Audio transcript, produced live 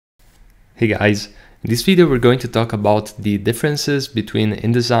Hey guys, in this video we're going to talk about the differences between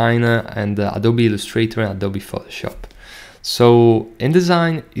InDesign and Adobe Illustrator and Adobe Photoshop. So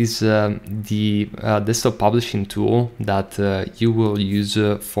InDesign is the desktop publishing tool that you will use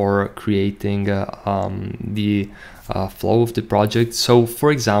for creating the flow of the project. So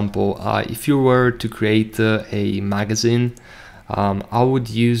for example, if you were to create a magazine, I would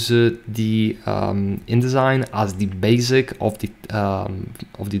use the InDesign as the basic of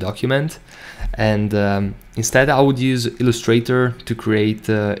the document, and instead I would use Illustrator to create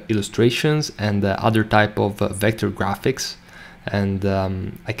illustrations and other type of vector graphics, and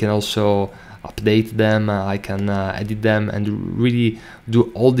I can also update them, I can edit them and really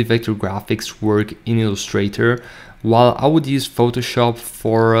do all the vector graphics work in Illustrator, while I would use Photoshop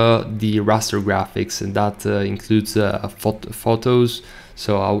for the raster graphics, and that includes photos.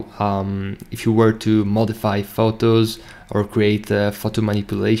 So if you were to modify photos or create photo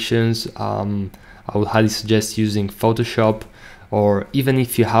manipulations, I would highly suggest using Photoshop. Or even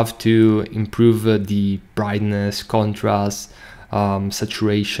if you have to improve the brightness, contrast,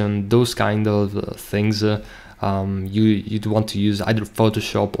 saturation, those kind of things, you'd want to use either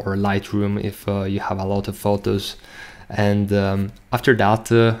Photoshop or Lightroom if you have a lot of photos. And after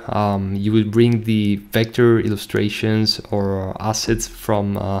that, you will bring the vector illustrations or assets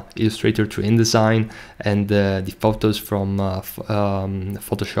from Illustrator to InDesign, and the photos from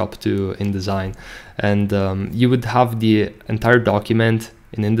Photoshop to InDesign, and you would have the entire document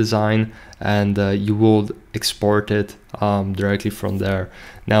in InDesign, and you will export it directly from there.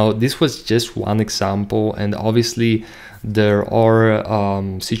 Now, this was just one example, and obviously there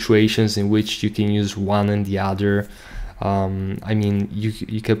are situations in which you can use one and the other. I mean,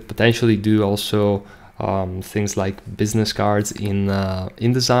 you could potentially do also things like business cards in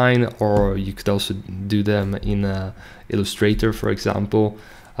InDesign, or you could also do them in Illustrator, for example.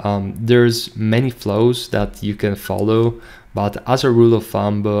 There's many flows that you can follow, but as a rule of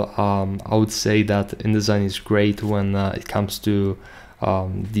thumb, I would say that InDesign is great when it comes to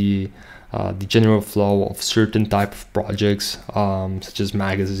the general flow of certain type of projects, such as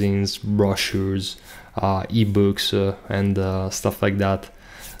magazines, brochures, ebooks, and stuff like that.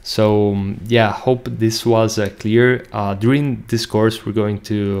 So yeah, hope this was clear. During this course we're going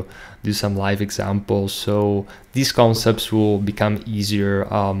to do some live examples, so these concepts will become easier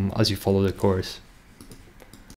as you follow the course.